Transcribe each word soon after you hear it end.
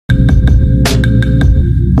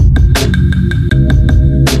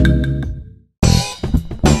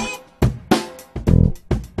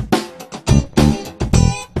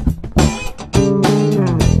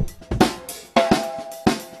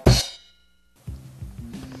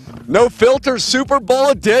No Filter Super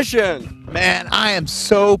Bowl edition. Man, I am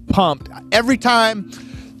so pumped. Every time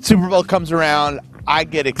Super Bowl comes around, I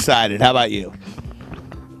get excited. How about you?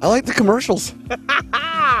 I like the commercials.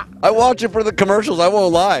 I watch it for the commercials, I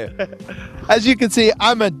won't lie. As you can see,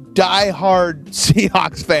 I'm a die-hard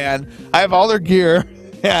Seahawks fan. I have all their gear,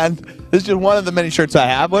 and this is just one of the many shirts I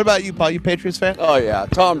have. What about you, Paul? You Patriots fan? Oh yeah,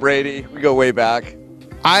 Tom Brady, we go way back.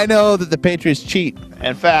 I know that the Patriots cheat.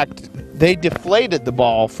 In fact, they deflated the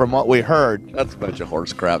ball from what we heard. That's a bunch of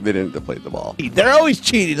horse crap. They didn't deflate the ball. They're always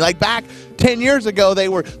cheating. Like back 10 years ago, they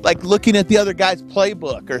were like looking at the other guy's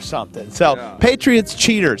playbook or something. So, yeah. Patriots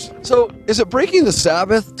cheaters. So, is it breaking the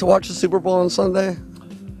Sabbath to watch the Super Bowl on Sunday?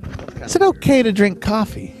 Is it okay to drink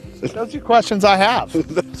coffee? Those are questions I have.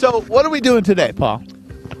 So, what are we doing today, Paul?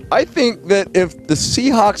 I think that if the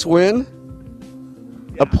Seahawks win,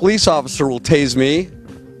 a police officer will tase me,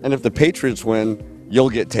 and if the Patriots win,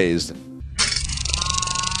 you'll get tased.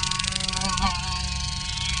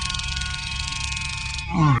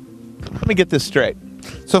 Let me get this straight.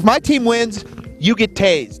 So if my team wins, you get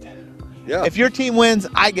tased. Yeah. If your team wins,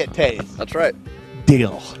 I get tased. That's right.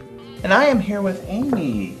 Deal. And I am here with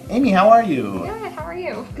Amy. Amy, how are you? Good, how are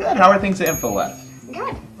you? Good. How are things at InfoWest?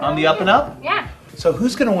 Good. On the up and up? Yeah. So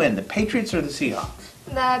who's going to win, the Patriots or the Seahawks?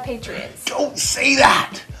 The Patriots. Don't say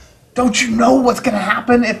that. Don't you know what's going to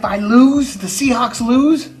happen if I lose, the Seahawks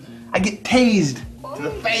lose? I get tased to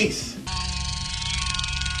the face.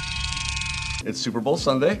 It's Super Bowl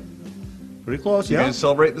Sunday. Pretty close, You yeah. guys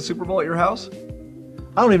celebrate the Super Bowl at your house?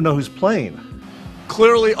 I don't even know who's playing.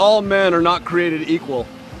 Clearly, all men are not created equal.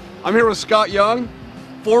 I'm here with Scott Young,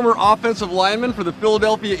 former offensive lineman for the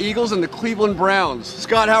Philadelphia Eagles and the Cleveland Browns.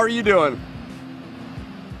 Scott, how are you doing?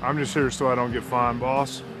 I'm just here so I don't get fined,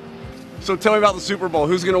 boss. So tell me about the Super Bowl.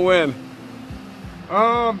 Who's going to win?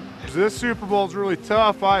 This Super Bowl's really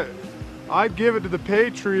tough. I'd give it to the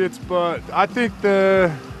Patriots, but I think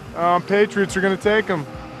the Patriots are going to take them.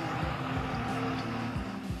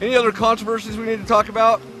 Any other controversies we need to talk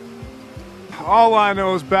about? All I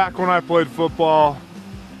know is back when I played football,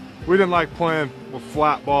 we didn't like playing with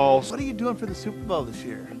flat balls. What are you doing for the Super Bowl this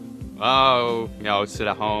year? Oh, sit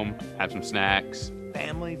at home, have some snacks.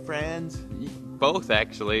 Family, friends? Both,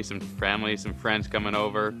 actually. Some family, some friends coming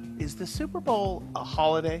over. Is the Super Bowl a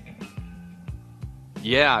holiday?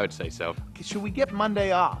 Yeah, I would say so. Should we get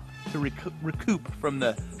Monday off to recoup from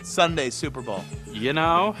the Sunday Super Bowl? You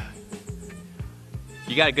know,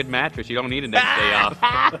 you got a good mattress. You don't need a next day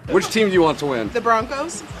off. Which team do you want to win? The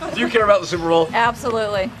Broncos. Do you care about the Super Bowl?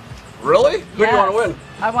 Absolutely. Really? Who do you want to win?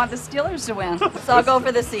 I want the Steelers to win, so I'll go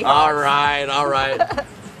for the Seahawks. All right.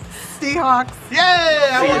 Seahawks. Yay!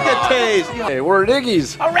 I want that taste. Hey, we're at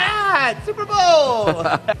Iggy's. All right, Super Bowl.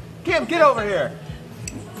 Kim, get over here.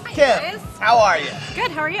 Hi, Kim, guys. how are you? Good,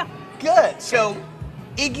 how are you? Good. So,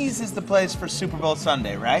 Iggy's is the place for Super Bowl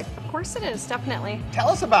Sunday, right? Of course it is, definitely. Tell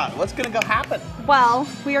us about it. What's going to go happen? Well,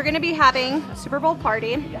 we are going to be having a Super Bowl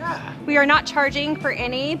party. Yeah. We are not charging for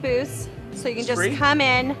any booths, so you can just Free? come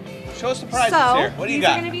in. Show us the prizes So, here. What do you these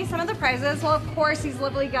are got? going to be some of the prizes. Well, of course, these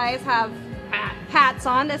lovely guys have hats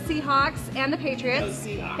on, the Seahawks and the Patriots.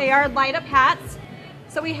 They are light up hats.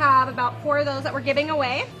 So we have about 4 of those that we're giving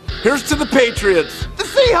away. Here's to the Patriots. The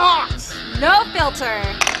Seahawks. No filter.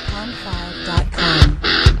 On fire.